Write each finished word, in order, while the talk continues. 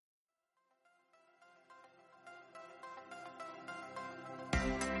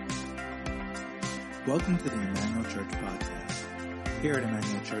Welcome to the Emmanuel Church podcast. Here at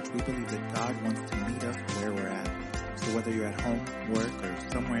Emmanuel Church, we believe that God wants to meet us where we're at. So whether you're at home, work, or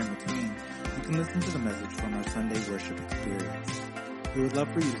somewhere in between, you can listen to the message from our Sunday worship experience. We would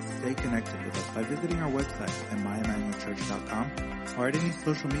love for you to stay connected with us by visiting our website at myemmanuelchurch.com or at any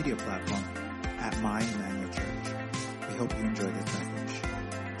social media platform at myemmanuelchurch. We hope you enjoy this message.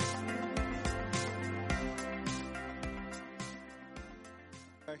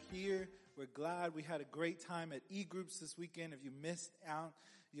 We are here. We're glad we had a great time at e-groups this weekend. If you missed out,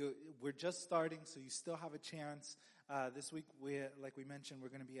 we're just starting, so you still have a chance. This week, like we mentioned, we're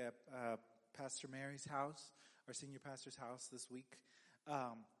going to be at Pastor Mary's house, our senior pastor's house this week.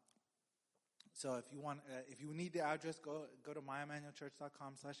 So if you need the address, go to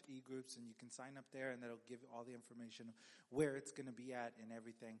myemmanuelchurch.com/egroups, and you can sign up there, and that'll give you all the information where it's going to be at and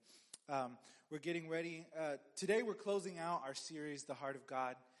everything. We're getting ready. Today, we're closing out our series, The Heart of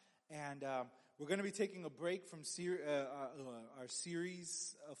God. And we're going to be taking a break from our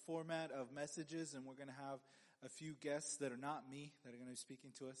series format of messages, and we're going to have a few guests that are not me that are going to be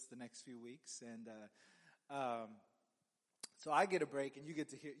speaking to us the next few weeks. And so I get a break, and you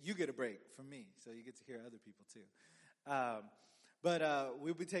get a break from me, so you get to hear other people too. But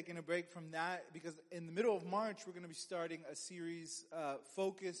we'll be taking a break from that because in the middle of March we're going to be starting a series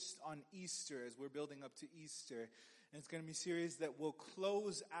focused on Easter as we're building up to Easter. And it's going to be a series that will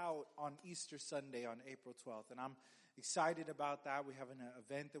close out on Easter Sunday on April 12th. And I'm excited about that. We have an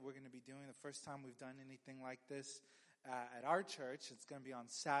event that we're going to be doing. The first time we've done anything like this at our church. It's going to be on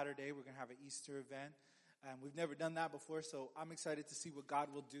Saturday. We're going to have an Easter event. And we've never done that before. So I'm excited to see what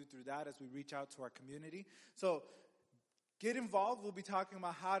God will do through that as we reach out to our community. So get involved. We'll be talking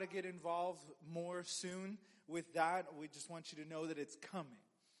about how to get involved more soon with that. We just want you to know that it's coming.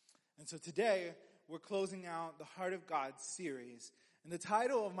 And so today, we're closing out the Heart of God series. And the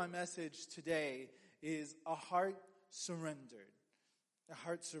title of my message today is A Heart Surrendered. A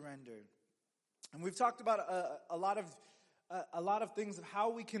Heart Surrendered. And we've talked about a lot of things of how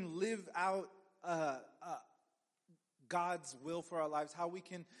we can live out God's will for our lives, how we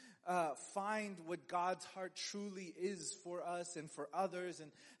can find what God's heart truly is for us and for others,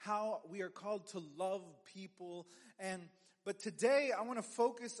 and how we are called to love people. But today I want to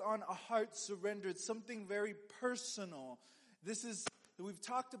focus on a heart surrendered, something very personal. We've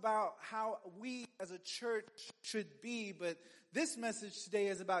talked about how we as a church should be, but this message today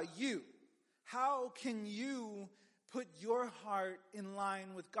is about you. How can you put your heart in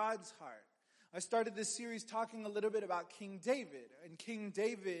line with God's heart? I started this series talking a little bit about King David. And King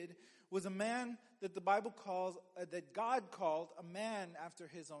David was a man that the Bible calls, that God called a man after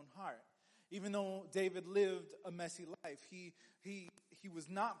his own heart. Even though David lived a messy life, he was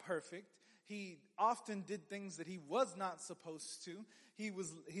not perfect. He often did things that he was not supposed to. He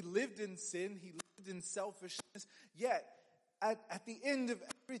lived in sin. He lived in selfishness. Yet, at the end of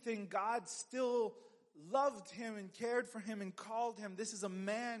everything, God still loved him and cared for him and called him. This is a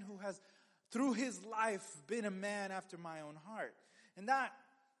man who has, through his life, been a man after my own heart. And that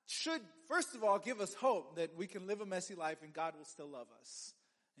should, first of all, give us hope that we can live a messy life and God will still love us.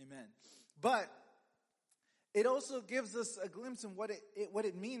 Amen. But it also gives us a glimpse in what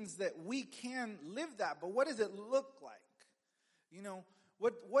it means that we can live that. But what does it look like? You know,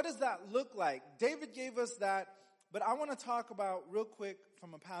 what does that look like? David gave us that, but I want to talk about real quick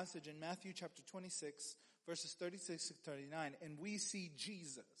from a passage in Matthew chapter 26, verses 36 to 39, and we see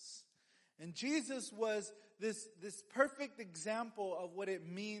Jesus. And Jesus was this perfect example of what it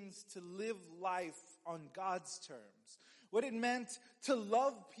means to live life on God's terms. What it meant to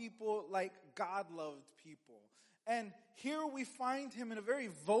love people like God loved people. And here we find him in a very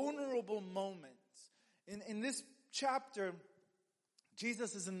vulnerable moment. In this chapter,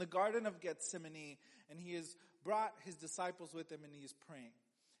 Jesus is in the Garden of Gethsemane, and he has brought his disciples with him, and he is praying.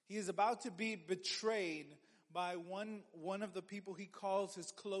 He is about to be betrayed by one of the people he calls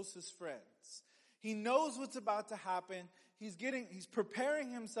his closest friends. He knows what's about to happen. He's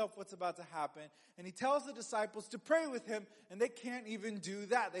preparing himself what's about to happen. And he tells the disciples to pray with him, and they can't even do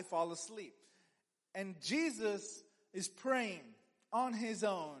that. They fall asleep. And Jesus is praying on his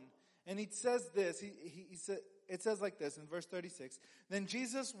own. And he says this, it says like this in verse 36. Then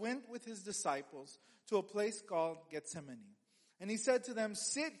Jesus went with his disciples to a place called Gethsemane. And he said to them,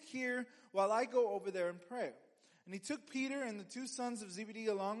 "Sit here while I go over there and pray." And he took Peter and the two sons of Zebedee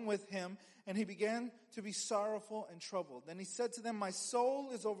along with him, and he began to be sorrowful and troubled. Then he said to them, "My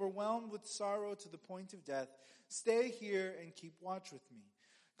soul is overwhelmed with sorrow to the point of death. Stay here and keep watch with me."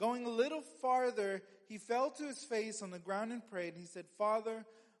 Going a little farther, he fell to his face on the ground and prayed. He said,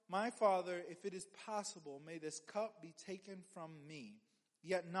 "My Father, if it is possible, may this cup be taken from me.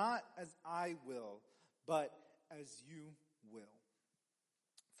 Yet not as I will, but as you will.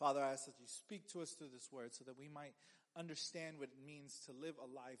 Father, I ask that you speak to us through this word so that we might understand what it means to live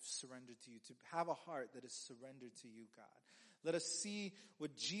a life surrendered to you, to have a heart that is surrendered to you, God. Let us see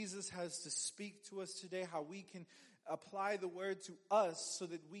what Jesus has to speak to us today, how we can apply the word to us so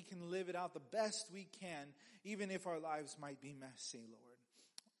that we can live it out the best we can, even if our lives might be messy, Lord.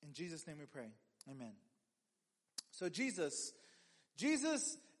 In Jesus' name we pray. Amen. So Jesus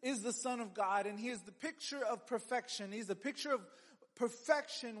is the Son of God, and he is the picture of perfection. He's the picture of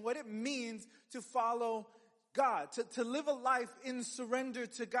perfection, what it means to follow God, to live a life in surrender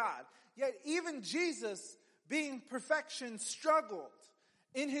to God. Yet even Jesus, being perfection, struggled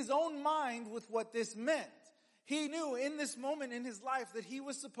in his own mind with what this meant. He knew in this moment in his life that he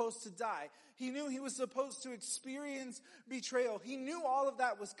was supposed to die. He knew he was supposed to experience betrayal. He knew all of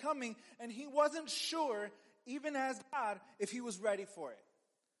that was coming, and he wasn't sure, even as God, if he was ready for it.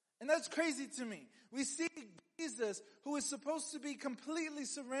 And that's crazy to me. We see Jesus, who is supposed to be completely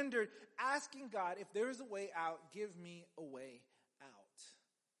surrendered, asking God, if there is a way out, give me a way out.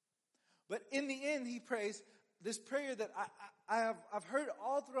 But in the end, he prays this prayer that I've heard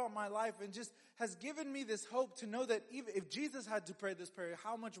all throughout my life, and just has given me this hope to know that even if Jesus had to pray this prayer,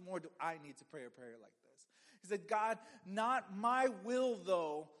 how much more do I need to pray a prayer like this? He said, God, not my will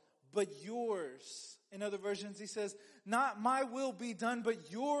though, but yours. In other versions, he says, not my will be done,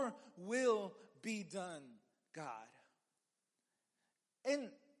 but your will be done, God. And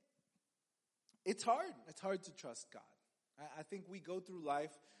it's hard. It's hard to trust God. I think we go through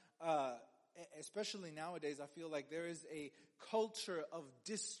life, especially nowadays, I feel like there is a culture of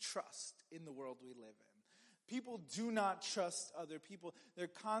distrust in the world we live in. People do not trust other people. They're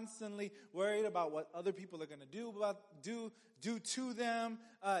constantly worried about what other people are going to do to them.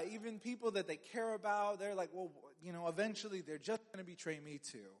 Even people that they care about, they're like, well, eventually they're just going to betray me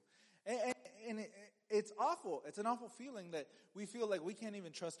too. And it's awful. It's an awful feeling that we feel like we can't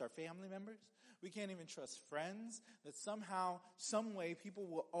even trust our family members. We can't even trust friends, that somehow, some way, people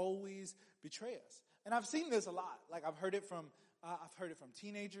will always betray us. And I've seen this a lot. Like I've heard it from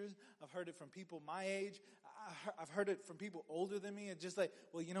teenagers. I've heard it from people my age. I've heard it from people older than me. It's just like,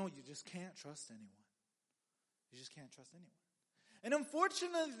 well, you just can't trust anyone. You just can't trust anyone. And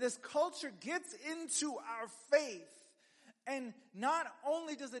unfortunately, this culture gets into our faith. And not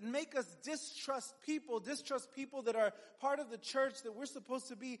only does it make us distrust people that are part of the church that we're supposed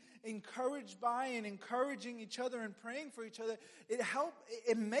to be encouraged by and encouraging each other and praying for each other,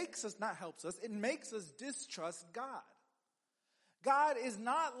 it makes us distrust God. God is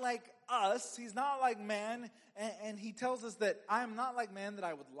not like us. He's not like man. And he tells us that I am not like man that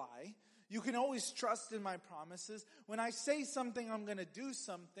I would lie. You can always trust in my promises. When I say something, I'm going to do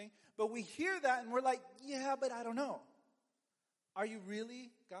something. But we hear that and we're like, yeah, but I don't know. Are you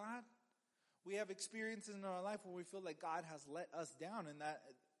really God? We have experiences in our life where we feel like God has let us down,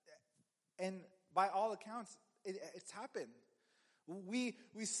 and by all accounts, it's happened. We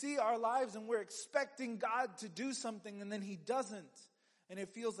see our lives and we're expecting God to do something, and then he doesn't, and it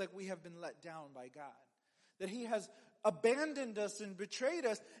feels like we have been let down by God. That he has abandoned us and betrayed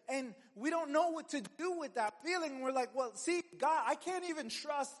us, and we don't know what to do with that feeling. We're like, well, see, God, I can't even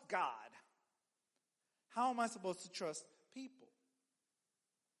trust God. How am I supposed to trust people?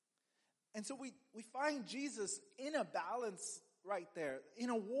 And so we find Jesus in a balance right there, in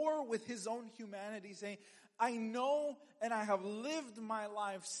a war with his own humanity, saying, I know and I have lived my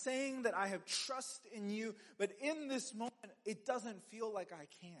life saying that I have trust in you, but in this moment, it doesn't feel like I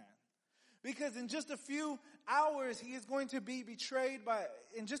can. Because in just a few hours, he is going to be betrayed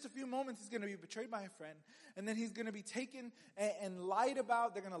in just a few moments, he's going to be betrayed by a friend. And then he's going to be taken and lied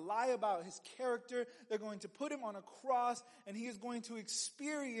about. They're going to lie about his character. They're going to put him on a cross, and he is going to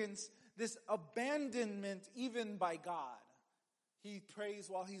experience this abandonment even by God. He prays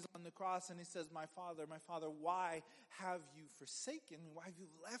while he's on the cross and he says, my Father, why have you forsaken me? Why have you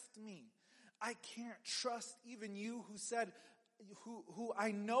left me? I can't trust even you who said, who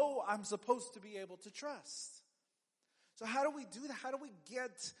I know I'm supposed to be able to trust. So how do we do that? How do we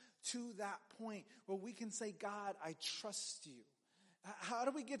get to that point where we can say, God, I trust you? How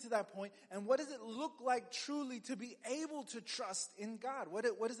do we get to that point? And what does it look like truly to be able to trust in God? What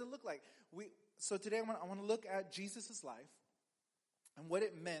does it look like? So today I want to look at Jesus' life and what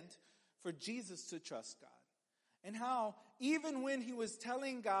it meant for Jesus to trust God. And how even when he was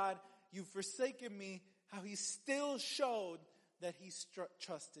telling God, you've forsaken me, how he still showed that he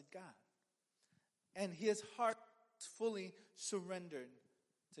trusted God. And his heart was fully surrendered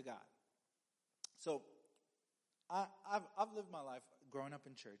to God. So I've lived my life growing up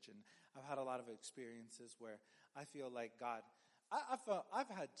in church, and I've had a lot of experiences where I feel like, God, I've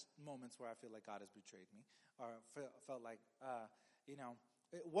had moments where I feel like God has betrayed me, or felt like,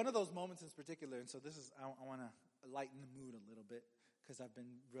 one of those moments in particular, and so I want to lighten the mood a little bit, because I've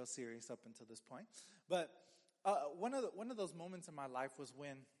been real serious up until this point. But one of those moments in my life was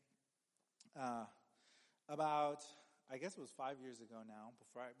when, about, I guess it was 5 years ago now,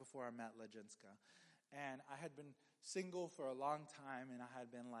 before I met Lejenska, and I had been single for a long time, and I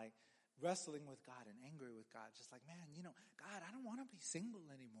had been like wrestling with God and angry with God, just like, man, God, I don't want to be single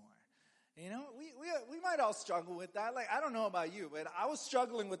anymore. We might all struggle with that. Like, I don't know about you, but I was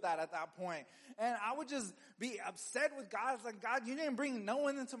struggling with that at that point. And I would just be upset with God. It's like, God, you didn't bring no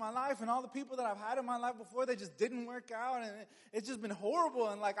one into my life, and all the people that I've had in my life before, they just didn't work out, and it's just been horrible,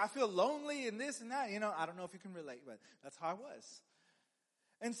 and like, I feel lonely and this and that. I don't know if you can relate, but that's how I was.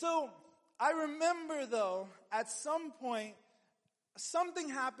 And so, I remember though, at some point, something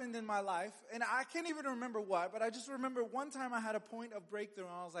happened in my life, and I can't even remember what, but I just remember one time I had a point of breakthrough,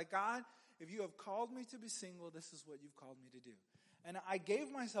 and I was like, God, if you have called me to be single, this is what you've called me to do. And I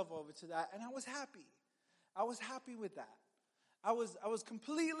gave myself over to that, and I was happy. I was happy with that. I was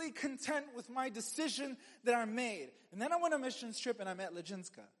completely content with my decision that I made. And then I went on a missions trip, and I met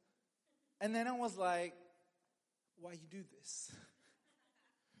Lejenska. And then I was like, why you do this?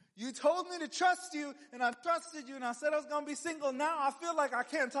 You told me to trust you, and I trusted you, and I said I was going to be single. Now I feel like I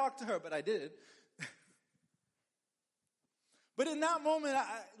can't talk to her, but I did. But in that moment,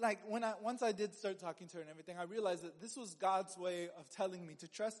 once I did start talking to her and everything, I realized that this was God's way of telling me to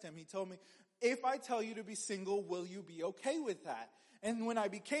trust Him. He told me, if I tell you to be single, will you be okay with that? And when I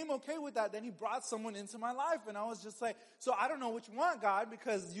became okay with that, then He brought someone into my life, and I was just like, so I don't know what you want, God,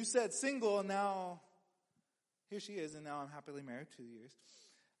 because you said single, and now here she is, and now I'm happily married 2 years.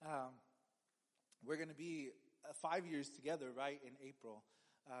 We're going to be 5 years together, right, in April,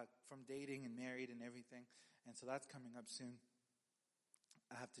 from dating and married and everything. And so that's coming up soon.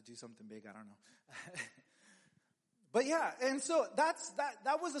 I have to do something big, I don't know. But yeah, and so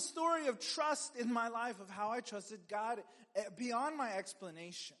that was a story of trust in my life, of how I trusted God beyond my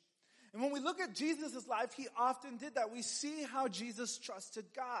explanation. And when we look at Jesus' life, He often did that. We see how Jesus trusted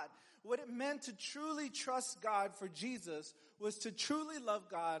God. What it meant to truly trust God for Jesus was to truly love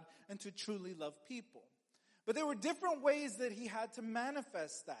God and to truly love people. But there were different ways that He had to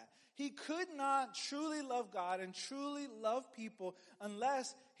manifest that. He could not truly love God and truly love people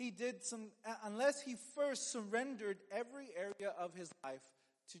unless He first surrendered every area of His life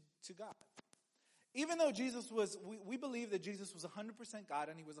to God. Even though we believe that Jesus was 100% God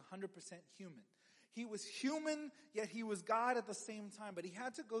and He was 100% human. He was human, yet He was God at the same time. But He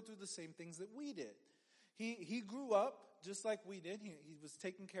had to go through the same things that we did. He grew up just like we did. He was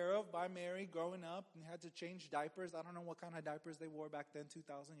taken care of by Mary growing up, and had to change diapers. I don't know what kind of diapers they wore back then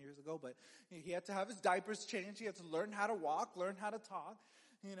 2,000 years ago, but he had to have his diapers changed. He had to learn how to walk, learn how to talk.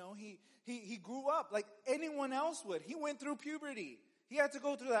 He grew up like anyone else would. He went through puberty. He had to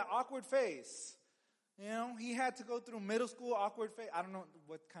go through that awkward phase. He had to go through middle school awkward phase. I don't know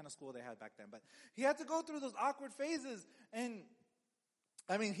what kind of school they had back then, but he had to go through those awkward phases. And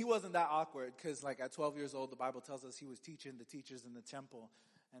I mean, he wasn't that awkward, because like at 12 years old, the Bible tells us he was teaching the teachers in the temple.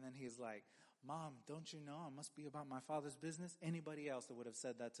 And then he's like, Mom, don't you know I must be about my Father's business? Anybody else that would have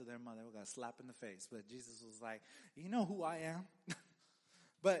said that to their mother would have got a slap in the face. But Jesus was like, you know who I am?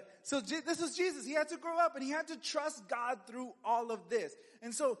 But so this was Jesus. He had to grow up, and He had to trust God through all of this.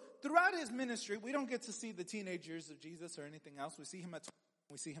 And so throughout His ministry, we don't get to see the teenage years of Jesus or anything else. We see Him at 20,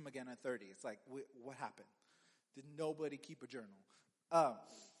 we see Him again at 30. It's like, what happened? Did nobody keep a journal?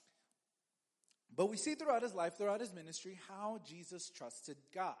 But we see throughout His life, throughout His ministry, how Jesus trusted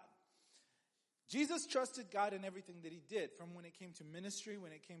God. Jesus trusted God in everything that He did, from when it came to ministry,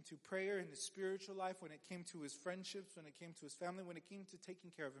 when it came to prayer in His spiritual life, when it came to His friendships, when it came to His family, when it came to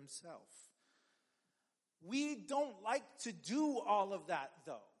taking care of Himself. We don't like to do all of that,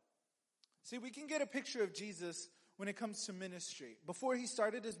 though. See, we can get a picture of Jesus when it comes to ministry. Before He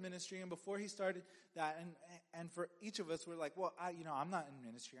started His ministry, and before He started that, and for each of us, we're like, well, I'm not in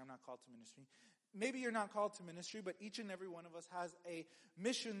ministry. I'm not called to ministry. Maybe you're not called to ministry, but each and every one of us has a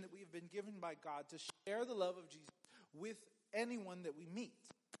mission that we've been given by God to share the love of Jesus with anyone that we meet.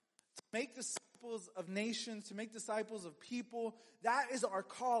 To make disciples of nations, to make disciples of people, that is our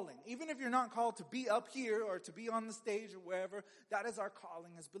calling. Even if you're not called to be up here or to be on the stage or wherever, that is our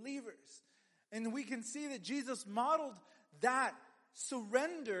calling as believers. And we can see that Jesus modeled that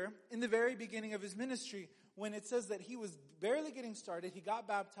surrender in the very beginning of His ministry, when it says that He was barely getting started, He got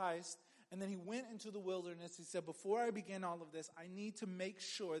baptized, and then He went into the wilderness. He said, before I begin all of this, I need to make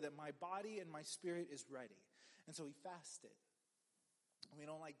sure that my body and my spirit is ready. And so He fasted. We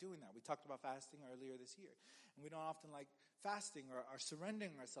don't like doing that. We talked about fasting earlier this year. And we don't often like fasting or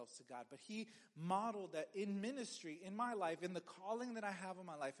surrendering ourselves to God. But he modeled that in ministry, in my life, in the calling that I have in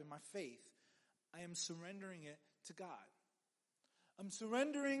my life, in my faith, I am surrendering it to God. I'm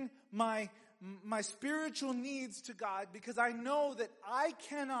surrendering my spiritual needs to God because I know that I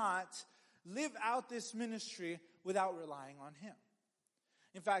cannot live out this ministry without relying on him.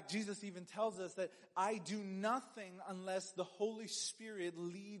 In fact, Jesus even tells us that I do nothing unless the Holy Spirit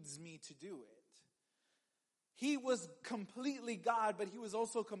leads me to do it. He was completely God, but he was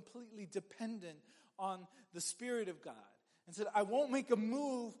also completely dependent on the Spirit of God. And said, I won't make a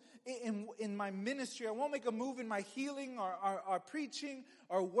move in my ministry. I won't make a move in my healing or preaching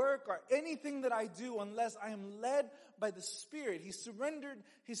or work or anything that I do unless I am led by the Spirit. He surrendered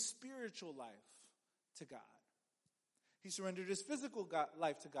his spiritual life to God. He surrendered his physical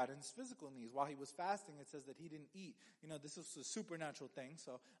life to God and his physical needs. While he was fasting, it says that he didn't eat. You know, this is a supernatural thing,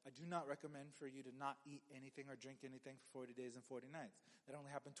 so I do not recommend for you to not eat anything or drink anything for 40 days and 40 nights. That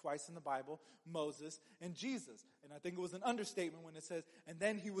only happened twice in the Bible, Moses and Jesus. And I think it was an understatement when it says, and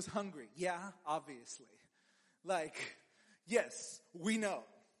then he was hungry. Yeah, obviously. Like, yes, we know.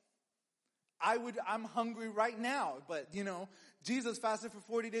 I'm hungry right now, but you know, Jesus fasted for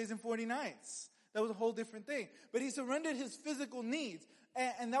 40 days and 40 nights. That was a whole different thing. But he surrendered his physical needs.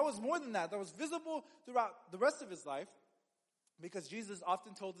 And that was more than that. That was visible throughout the rest of his life. Because Jesus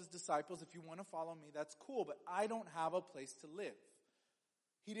often told his disciples, if you want to follow me, that's cool. But I don't have a place to live.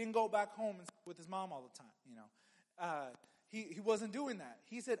 He didn't go back home and with his mom all the time, you know. He wasn't doing that.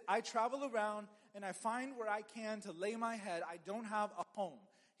 He said, I travel around and I find where I can to lay my head. I don't have a home.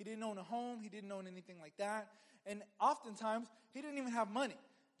 He didn't own a home. He didn't own anything like that. And oftentimes, he didn't even have money.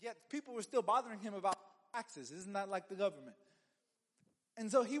 Yet people were still bothering him about taxes. Isn't that like the government?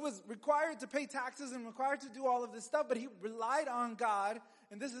 And so he was required to pay taxes and required to do all of this stuff, but he relied on God.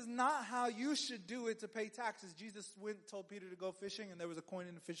 And this is not how you should do it to pay taxes. Jesus told Peter to go fishing and there was a coin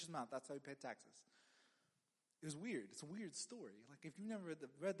in the fish's mouth. That's how he paid taxes. It was weird. It's a weird story. Like if you've never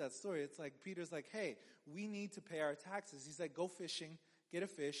read that story, it's like Peter's like, hey, we need to pay our taxes. He's like, go fishing, get a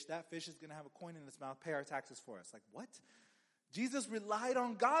fish. That fish is going to have a coin in its mouth. Pay our taxes for us. Like what? Jesus relied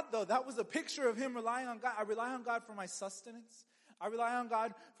on God, though. That was a picture of him relying on God. I rely on God for my sustenance. I rely on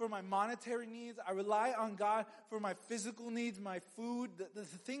God for my monetary needs. I rely on God for my physical needs, my food, the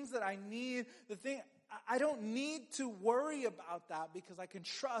things that I need. I don't need to worry about that because I can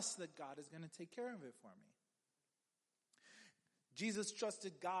trust that God is going to take care of it for me. Jesus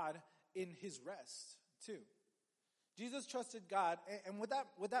trusted God in his rest, too. Jesus trusted God, and what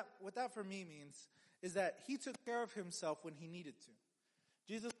that for me means is that he took care of himself when he needed to.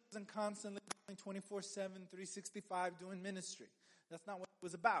 Jesus wasn't constantly 24/7, 365 doing ministry. That's not what it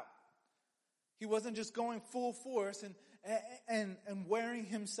was about. He wasn't just going full force and wearing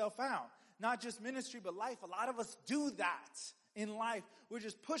himself out. Not just ministry, but life. A lot of us do that in life. We're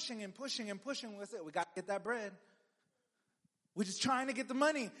just pushing and pushing and pushing. We got to get that bread. We're just trying to get the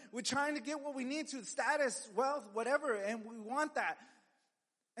money. We're trying to get what we need to, status, wealth, whatever, and we want that.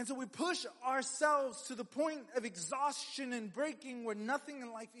 And so we push ourselves to the point of exhaustion and breaking where nothing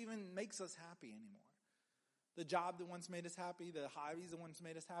in life even makes us happy anymore. The job that once made us happy, the hobbies that once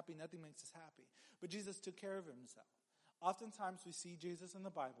made us happy, nothing makes us happy. But Jesus took care of himself. Oftentimes we see Jesus in the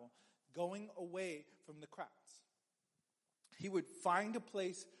Bible going away from the crowds. He would find a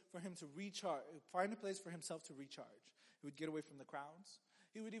place for him to recharge, find a place for himself to recharge. He would get away from the crowds.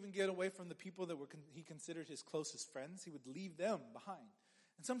 He would even get away from the people that he considered his closest friends. He would leave them behind.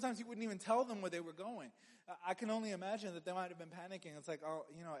 And sometimes he wouldn't even tell them where they were going. I can only imagine that they might have been panicking. It's like, oh,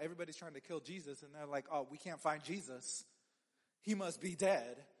 you know, everybody's trying to kill Jesus. And they're like, oh, we can't find Jesus. He must be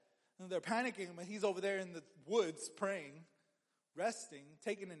dead. And they're panicking, but he's over there in the woods praying, resting,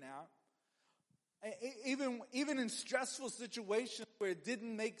 taking a nap. Even in stressful situations where it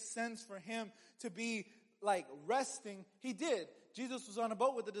didn't make sense for him to be like resting, he did. Jesus was on a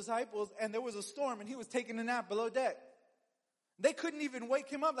boat with the disciples and there was a storm and he was taking a nap below deck. They couldn't even wake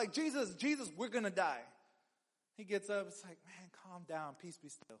him up like, Jesus, we're going to die. He gets up. It's like, man, calm down. Peace be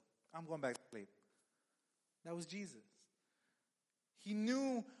still. I'm going back to sleep. That was Jesus. He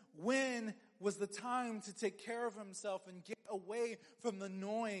knew when was the time to take care of himself and get away from the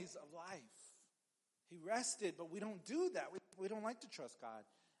noise of life. He rested, but we don't do that. We don't like to trust God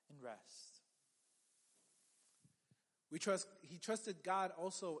and rest. He trusted God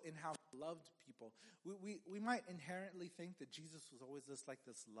also in how he loved people. We might inherently think that Jesus was always this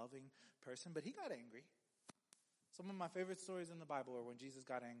loving person, but he got angry. Some of my favorite stories in the Bible are when Jesus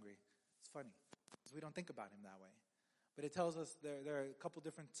got angry. It's funny, because we don't think about him that way. But it tells us there are a couple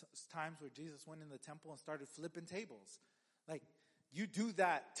different times where Jesus went in the temple and started flipping tables. Like, you do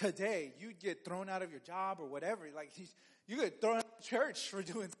that today, you'd get thrown out of your job or whatever. Like, you get thrown out of church for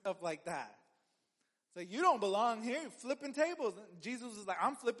doing stuff like that. It's like, you don't belong here, you're flipping tables. Jesus is like,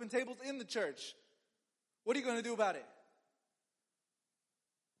 I'm flipping tables in the church. What are you going to do about it?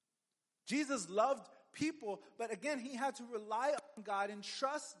 Jesus loved people, but again, he had to rely on God and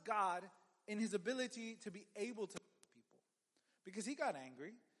trust God in his ability to be able to love people. Because he got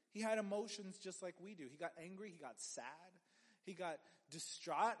angry. He had emotions just like we do. He got angry. He got sad. He got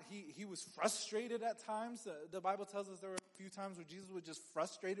distraught. He was frustrated at times. The Bible tells us there were a few times where Jesus was just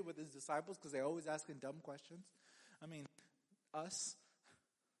frustrated with his disciples because they're always asking dumb questions. I mean, us.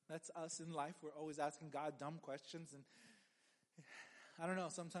 That's us in life. We're always asking God dumb questions. And I don't know,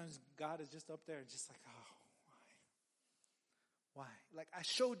 sometimes God is just up there and just like, oh, why? Like, I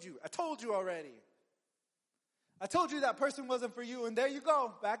showed you. I told you already. I told you that person wasn't for you, and there you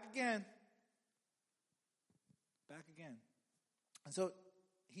go. Back again. Back again. And so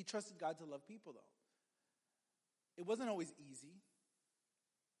he trusted God to love people, though. It wasn't always easy,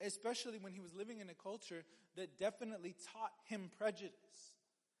 especially when he was living in a culture that definitely taught him prejudice.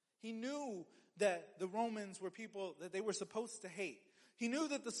 He knew that the Romans were people that they were supposed to hate. He knew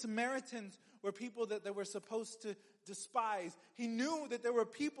that the Samaritans were people that they were supposed to despise. He knew that there were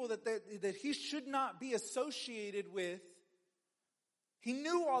people that he should not be associated with. He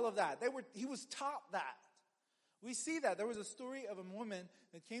knew all of that. He was taught that. We see that. There was a story of a woman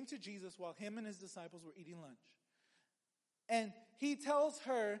that came to Jesus while him and his disciples were eating lunch. And he tells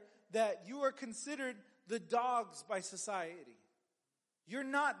her that you are considered the dogs by society. You're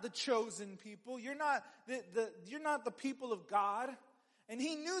not the chosen people. You're not the people of God. And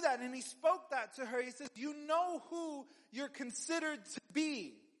he knew that, and he spoke that to her. He says, you know who you're considered to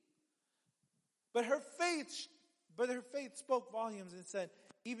be. But her faith spoke volumes and said,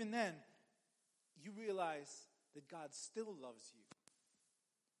 even then, you realize that God still loves you.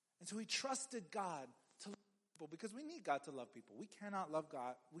 And so he trusted God to love people because we need God to love people. We cannot love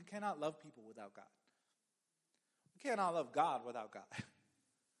God. We cannot love people without God. We cannot love God without God.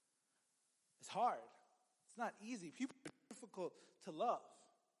 It's hard. It's not easy. People are difficult to love.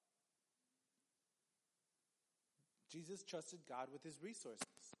 Jesus trusted God with his resources.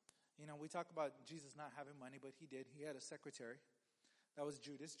 You know, we talk about Jesus not having money, but he did. He had a secretary. That was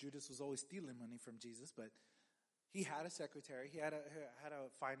Judas. Judas was always stealing money from Jesus, but he had a secretary. He had a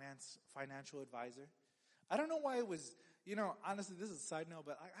financial advisor. I don't know why it was, honestly, this is a side note,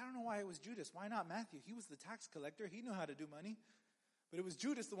 but I don't know why it was Judas. Why not Matthew? He was the tax collector. He knew how to do money. But it was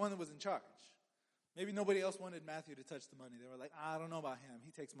Judas, the one that was in charge. Maybe nobody else wanted Matthew to touch the money. They were like, I don't know about him.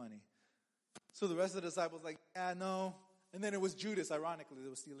 He takes money. So the rest of the disciples were like, no. And then it was Judas, ironically, that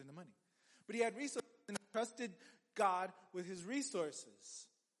was stealing the money. But he had resources and he trusted God with his resources.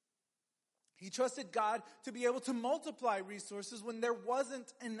 He trusted God to be able to multiply resources when there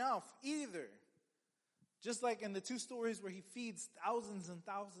wasn't enough either. Just like in the two stories where he feeds thousands and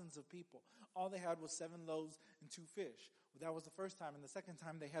thousands of people. All they had was 7 loaves and 2 fish. That was the first time. And the second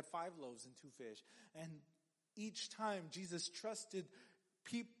time they had 5 loaves and 2 fish. And each time Jesus trusted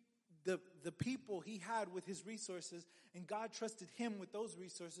the people he had with his resources. And God trusted him with those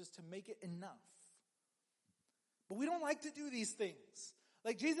resources to make it enough. But we don't like to do these things.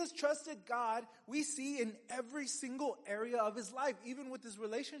 Like Jesus trusted God, we see in every single area of his life, even with his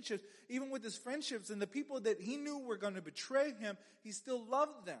relationships, even with his friendships, and the people that he knew were going to betray him, he still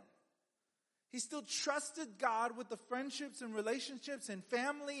loved them. He still trusted God with the friendships and relationships and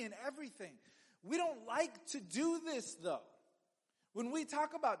family and everything. We don't like to do this though. When we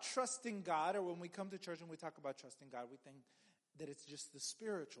talk about trusting God, or when we come to church and we talk about trusting God, we think that it's just the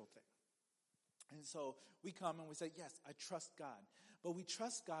spiritual thing. And so we come and we say, yes, I trust God. But we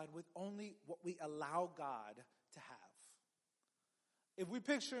trust God with only what we allow God to have. If we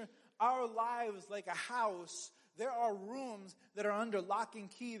picture our lives like a house, there are rooms that are under lock and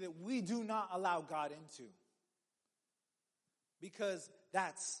key that we do not allow God into. Because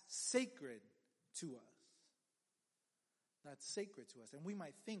that's sacred to us. That's sacred to us. And we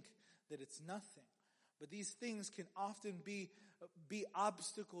might think that it's nothing. But these things can often be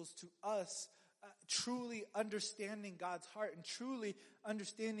obstacles to us truly understanding God's heart and truly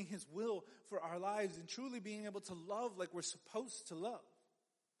understanding his will for our lives and truly being able to love like we're supposed to love.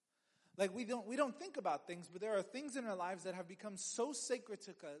 Like we don't think about things, but there are things in our lives that have become so sacred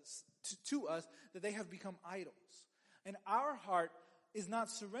to us that they have become idols. And our heart is not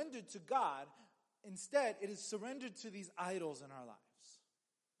surrendered to God. Instead, it is surrendered to these idols in our lives.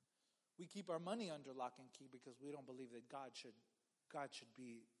 We keep our money under lock and key because we don't believe that God should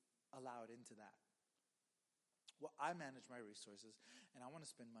be allowed into that. Well, I manage my resources, and I want to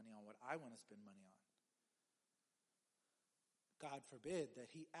spend money on what I want to spend money on. God forbid that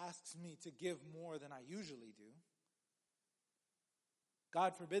he asks me to give more than I usually do.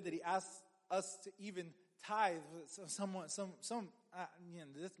 God forbid that he asks us to even tithe. This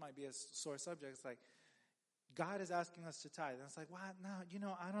might be a sore subject. It's like, God is asking us to tithe. And it's like, what?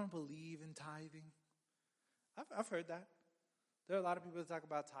 No, I don't believe in tithing. I've heard that. There are a lot of people that talk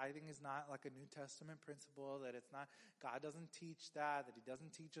about tithing is not like a New Testament principle, that it's not, God doesn't teach that he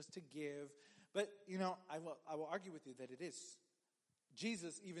doesn't teach us to give. But, I will argue with you that it is.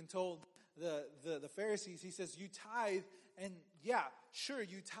 Jesus even told the Pharisees, he says, you tithe, and yeah, sure,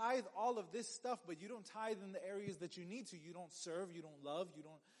 you tithe all of this stuff, but you don't tithe in the areas that you need to. You don't serve, you don't love,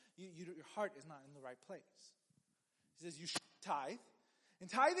 your heart is not in the right place. He says you should tithe. And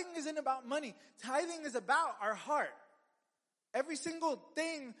tithing isn't about money. Tithing is about our heart. Every single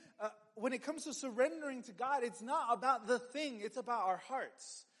thing, when it comes to surrendering to God, it's not about the thing. It's about our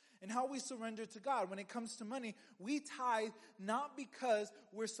hearts and how we surrender to God. When it comes to money, we tithe not because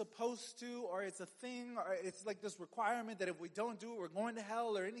we're supposed to, or it's a thing, or it's like this requirement that if we don't do it, we're going to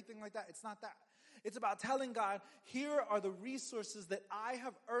hell or anything like that. It's not that. It's about telling God, here are the resources that I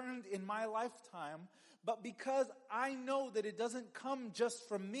have earned in my lifetime, but because I know that it doesn't come just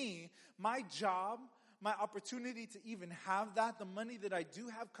from me, my job, my opportunity to even have that, the money that I do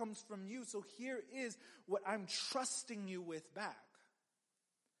have comes from you. So here is what I'm trusting you with back.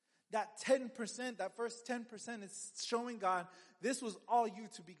 That 10%, that first 10% is showing God, this was all you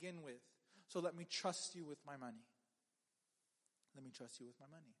to begin with. So let me trust you with my money. Let me trust you with my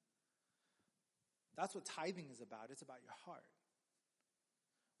money. That's what tithing is about. It's about your heart.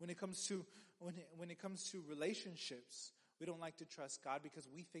 When it comes to relationships, we don't like to trust God because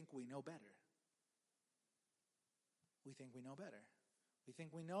we think we know better. We think we know better. We think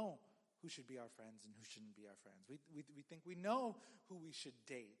we know who should be our friends and who shouldn't be our friends. We think we know who we should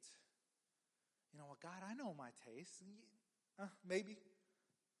date. You know what, God, I know my tastes. Maybe.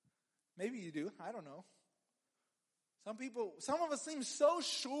 Maybe you do. I don't know. Some of us seem so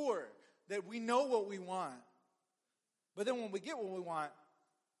sure that we know what we want. But then when we get what we want,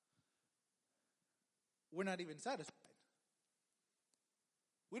 we're not even satisfied.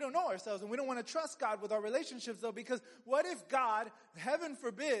 We don't know ourselves, and we don't want to trust God with our relationships, though, because what if God, heaven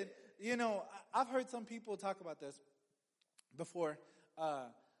forbid, I've heard some people talk about this before.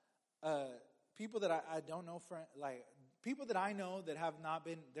 People that I don't know, people that I know that have not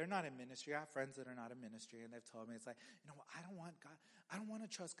been, they're not in ministry. I have friends that are not in ministry, and they've told me, it's like, I don't want to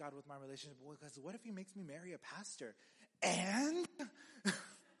trust God with my relationship, because what if he makes me marry a pastor? And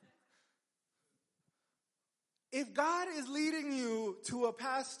if God is leading you to a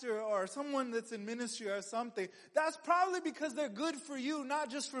pastor or someone that's in ministry or something, that's probably because they're good for you,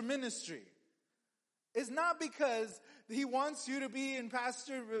 not just for ministry. It's not because he wants you to be in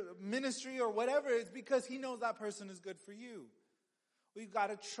pastor ministry or whatever. It's because he knows that person is good for you. We've got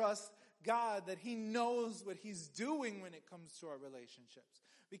to trust God that he knows what he's doing when it comes to our relationships,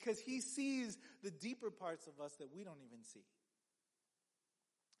 because he sees the deeper parts of us that we don't even see.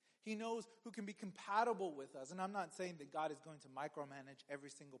 He knows who can be compatible with us. And I'm not saying that God is going to micromanage every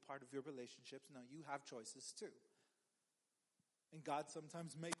single part of your relationships. No, you have choices too. And God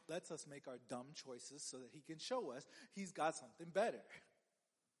sometimes lets us make our dumb choices so that he can show us he's got something better.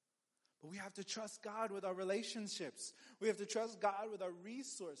 But we have to trust God with our relationships. We have to trust God with our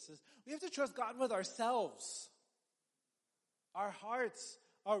resources. We have to trust God with ourselves, our hearts,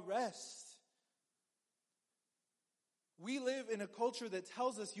 our rest. We live in a culture that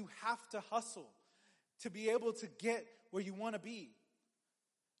tells us you have to hustle to be able to get where you want to be.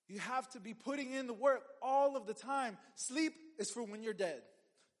 You have to be putting in the work all of the time. Sleep is for when you're dead.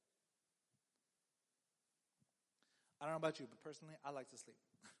 I don't know about you, but personally, I like to sleep.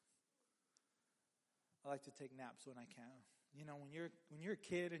 I like to take naps when I can. When you're a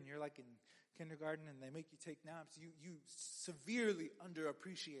kid and you're like in kindergarten and they make you take naps, you severely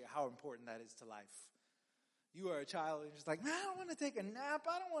underappreciate how important that is to life. You are a child and you're just like, man, I don't want to take a nap.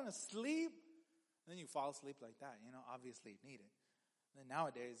 I don't want to sleep. And then you fall asleep like that. Obviously you need it. And then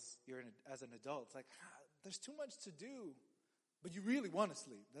nowadays, as an adult, it's like, there's too much to do. But you really want to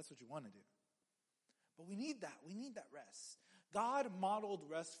sleep. That's what you want to do. But we need that. We need that rest. God modeled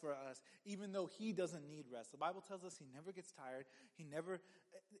rest for us, even though he doesn't need rest. The Bible tells us he never gets tired. He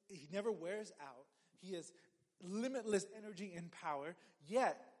never wears out. He has limitless energy and power.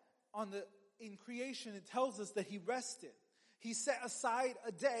 Yet, in creation, it tells us that he rested. He set aside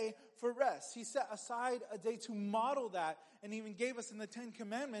a day for rest. He set aside a day to model that, and even gave us in the 10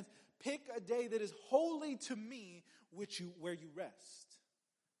 Commandments, pick a day that is holy to me, where you rest.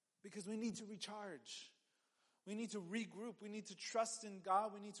 Because we need to recharge. We need to regroup. We need to trust in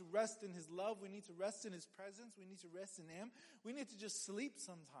God. We need to rest in His love. We need to rest in His presence. We need to rest in Him. We need to just sleep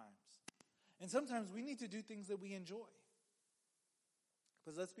sometimes. And sometimes we need to do things that we enjoy.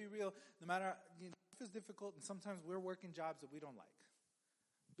 Because let's be real, no matter, life is difficult, and sometimes we're working jobs that we don't like.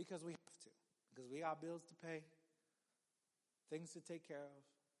 Because we have to. Because we got bills to pay, things to take care of.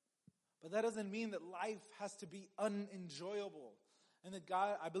 But that doesn't mean that life has to be unenjoyable. And that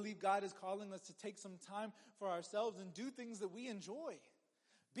I believe God is calling us to take some time for ourselves and do things that we enjoy.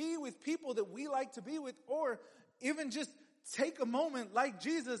 Be with people that we like to be with, or even just take a moment like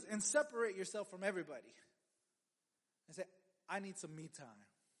Jesus and separate yourself from everybody. And say, I need some me time.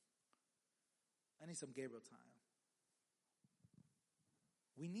 I need some Gabriel time.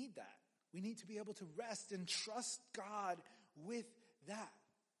 We need that. We need to be able to rest and trust God with that.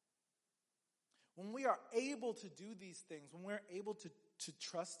 When we are able to do these things, when we're able to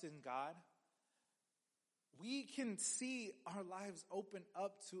trust in God, we can see our lives open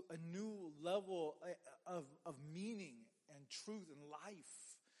up to a new level of meaning and truth in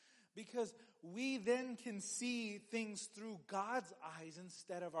life. Because we then can see things through God's eyes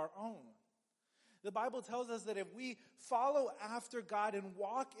instead of our own. The Bible tells us that if we follow after God and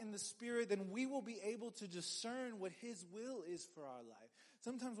walk in the Spirit, then we will be able to discern what His will is for our life.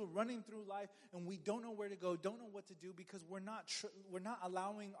 Sometimes we're running through life and we don't know where to go, don't know what to do, because we're not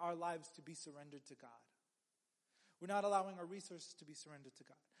allowing our lives to be surrendered to God. We're not allowing our resources to be surrendered to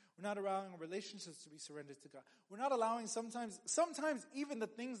God. We're not allowing our relationships to be surrendered to God. We're not allowing sometimes even the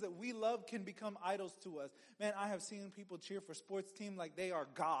things that we love can become idols to us. Man, I have seen people cheer for sports team like they are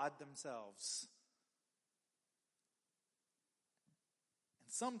God themselves.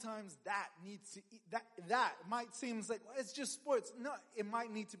 And sometimes that might seem like, well, it's just sports. No, it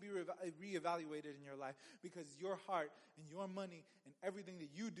might need to be reevaluated in your life, because your heart and your money and everything that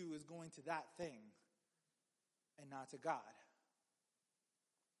you do is going to that thing and not to God.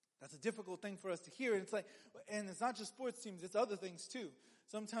 That's a difficult thing for us to hear. And it's not just sports teams, it's other things too.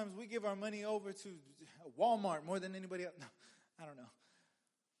 Sometimes we give our money over to Walmart more than anybody else. No, I don't know.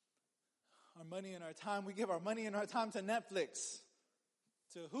 Our money and our time, we give our money and our time to Netflix,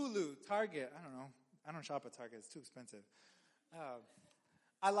 to Hulu, Target. I don't know. I don't shop at Target. It's too expensive.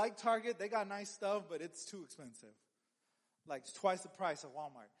 I like Target. They got nice stuff, but it's too expensive. Like twice the price of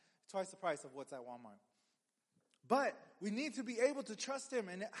Walmart. Twice the price of what's at Walmart. But we need to be able to trust Him.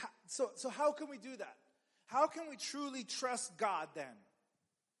 And so how can we do that? How can we truly trust God then?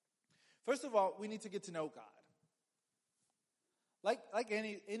 First of all, we need to get to know God. Like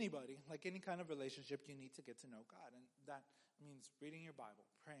anybody, like any kind of relationship, you need to get to know God. And that means reading your Bible,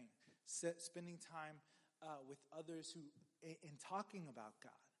 praying, spending time with others in talking about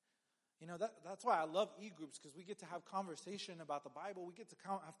God. You know, that's why I love e-groups, because we get to have conversation about the Bible. We get to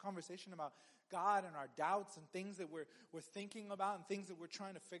have conversation about God and our doubts and things that we're thinking about and things that we're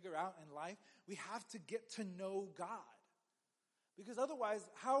trying to figure out in life. We have to get to know God. Because otherwise,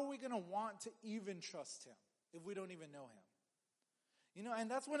 how are we going to want to even trust Him if we don't even know Him? You know,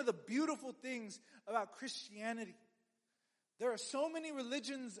 and that's one of the beautiful things about Christianity. There are so many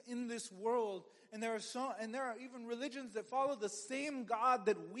religions in this world, and there are even religions that follow the same God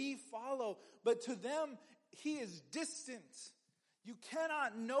that we follow, but to them, He is distant. You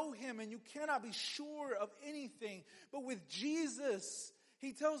cannot know Him, and you cannot be sure of anything. But with Jesus,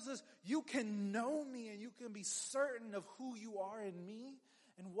 He tells us, you can know me, and you can be certain of who you are in me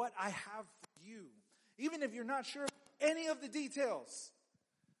and what I have for you. Even if you're not sure of any of the details.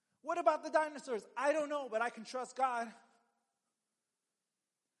 What about the dinosaurs? I don't know, but I can trust God.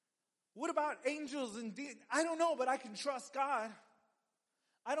 What about angels and I don't know, but I can trust God.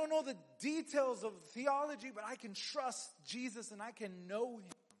 I don't know the details of theology, but I can trust Jesus and I can know Him.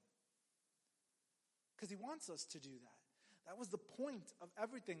 Because He wants us to do that. That was the point of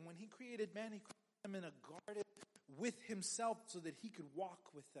everything. When He created man, He created them in a garden with Himself so that He could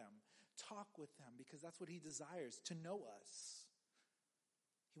walk with them, talk with them, because that's what He desires, to know us.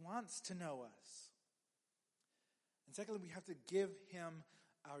 He wants to know us. And secondly, we have to give Him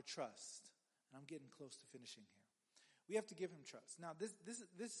our trust. And I'm getting close to finishing here. We have to give Him trust. Now,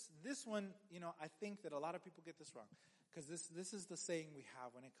 this one, you know, I think that a lot of people get this wrong, because this is the saying we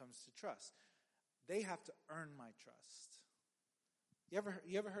have when it comes to trust. They have to earn my trust. You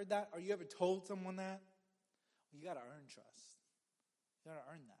ever heard that? Or you ever told someone that? Well, you got to earn trust. You got to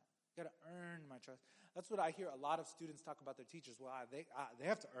earn that. You got to earn my trust. That's what I hear a lot of students talk about their teachers. Well, they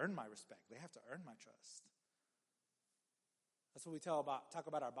have to earn my respect. They have to earn my trust. That's what we talk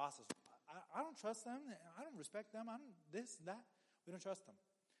about our bosses. I don't trust them. I don't respect them. I don't this, that. We don't trust them.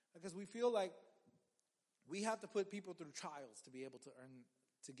 Because we feel like we have to put people through trials to be able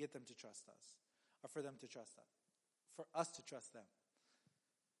to get them to trust us, or for them to trust us. for us to trust them.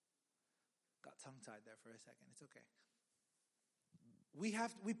 Got tongue-tied there for a second. It's okay.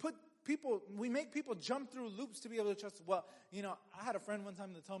 We make people jump through loops to be able to trust. Well, I had a friend one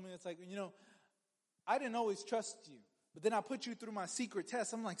time that told me, it's like, I didn't always trust you, but then I put you through my secret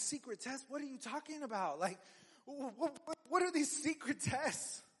test. I'm like, secret test? What are you talking about? Like, what are these secret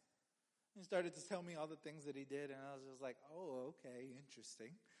tests? He started to tell me all the things that he did, and I was just like, oh, okay,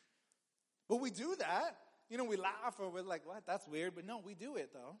 interesting. But we do that. We laugh, or we're like, what? That's weird. But no, we do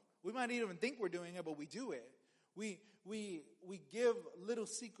it, though. We might even think we're doing it, but we do it. We give little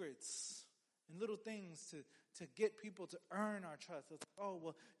secrets and little things to get people to earn our trust. It's like, oh,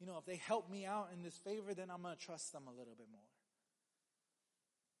 well, if they help me out in this favor, then I'm going to trust them a little bit more.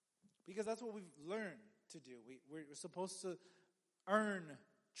 Because that's what we've learned to do. We're supposed to earn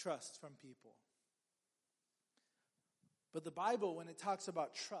trust from people. But the Bible, when it talks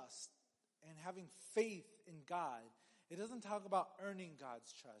about trust and having faith in God, it doesn't talk about earning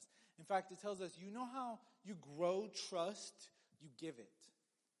God's trust. In fact, it tells us, how you grow trust, you give it.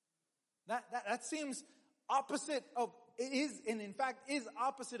 That seems opposite of, it is, and in fact is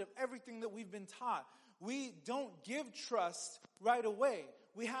opposite of everything that we've been taught. We don't give trust right away.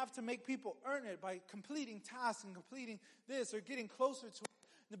 We have to make people earn it by completing tasks and completing this or getting closer to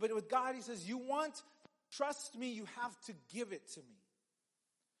it. But with God, he says, you want to trust me, you have to give it to me.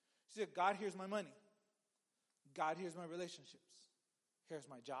 He said, God, here's my money. God, here's my relationships. Here's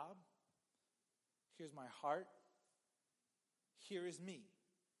my job. Here's my heart. Here is me.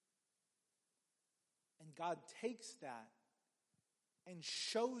 And God takes that and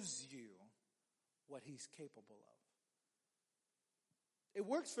shows you what he's capable of. It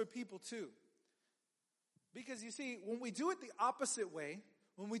works for people too. Because you see, when we do it the opposite way,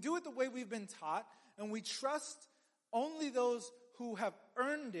 when we do it the way we've been taught, and we trust only those who have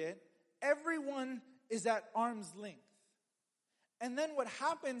earned it, everyone is at arm's length. And then what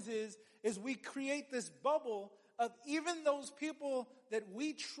happens is we create this bubble of even those people that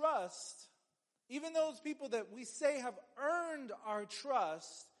we trust, even those people that we say have earned our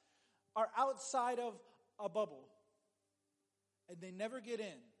trust, are outside of a bubble. And they never get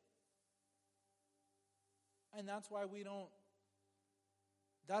in. And that's why we're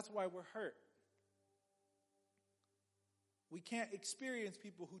hurt. We can't experience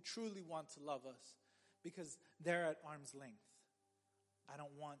people who truly want to love us because they're at arm's length. I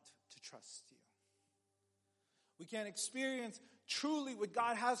don't want to trust you. We can't experience truly what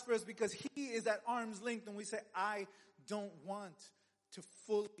God has for us because he is at arm's length, and we say, I don't want to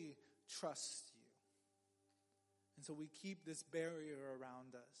fully trust you. And so we keep this barrier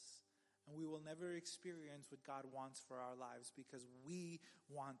around us, and we will never experience what God wants for our lives because we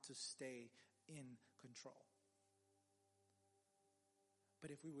want to stay in control.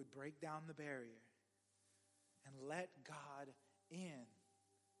 But if we would break down the barrier and let God in,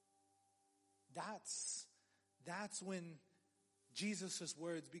 that's when Jesus'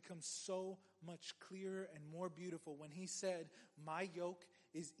 words become so much clearer and more beautiful. When he said, my yoke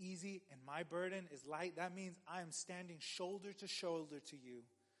is easy and my burden is light, that means I am standing shoulder to shoulder to you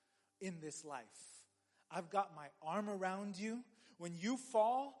in this life. I've got my arm around you. When you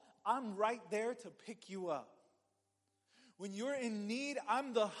fall, I'm right there to pick you up. When you're in need,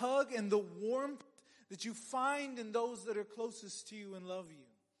 I'm the hug and the warmth that you find in those that are closest to you and love you.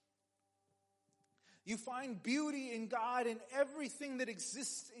 You find beauty in God in everything that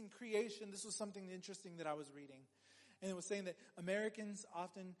exists in creation. This was something interesting that I was reading. And it was saying that Americans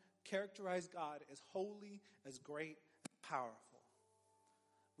often characterize God as holy, as great, as powerful.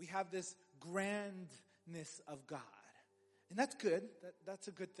 We have this grandness of God. And that's good. That's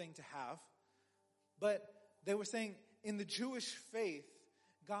a good thing to have. But they were saying in the Jewish faith,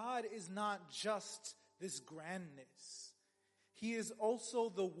 God is not just this grandness. He is also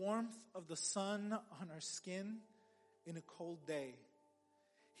the warmth of the sun on our skin in a cold day.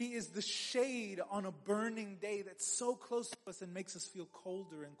 He is the shade on a burning day that's so close to us and makes us feel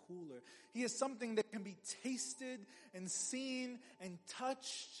colder and cooler. He is something that can be tasted and seen and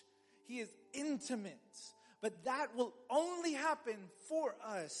touched. He is intimate. But that will only happen for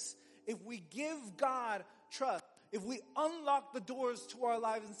us if we give God trust. If we unlock the doors to our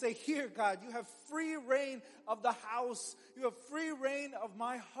lives and say, here, God, you have free reign of the house. You have free reign of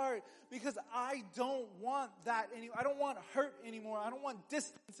my heart because I don't want that anymore. I don't want hurt anymore. I don't want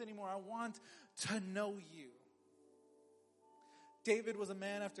distance anymore. I want to know you. David was a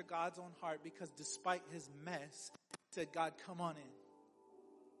man after God's own heart because despite his mess, he said, God, come on in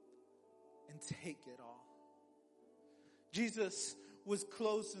and take it all. Jesus was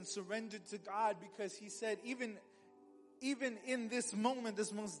close and surrendered to God because he said, even even in this moment,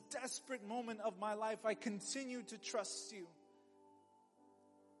 this most desperate moment of my life, I continue to trust you.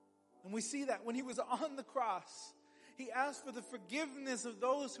 And we see that when he was on the cross, he asked for the forgiveness of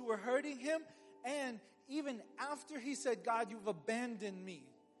those who were hurting him. And even after he said, God, you've abandoned me,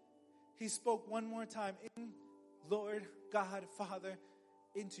 he spoke one more time, Lord, God, Father,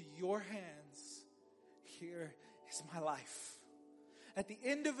 into your hands, here is my life. At the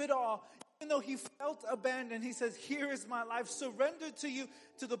end of it all, even though he felt abandoned, he says, here is my life, surrendered to you,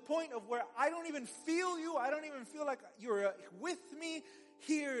 to the point of where I don't even feel you. I don't even feel like you're with me.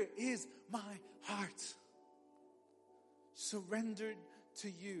 Here is my heart, surrendered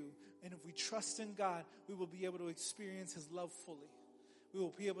to you. And if we trust in God, we will be able to experience his love fully. We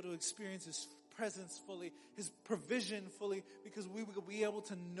will be able to experience his presence fully, his provision fully, because we will be able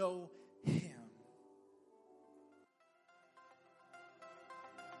to know him.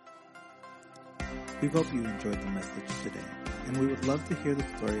 We hope you enjoyed the message today, and we would love to hear the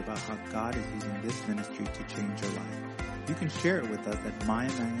story about how God is using this ministry to change your life. You can share it with us at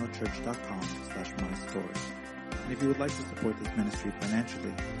myemmanuelchurch.com/mystory. And if you would like to support this ministry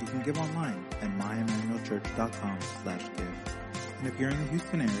financially, you can give online at myemmanuelchurch.com/give. And if you're in the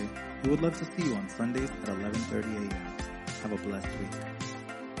Houston area, we would love to see you on Sundays at 11:30 a.m. Have a blessed week.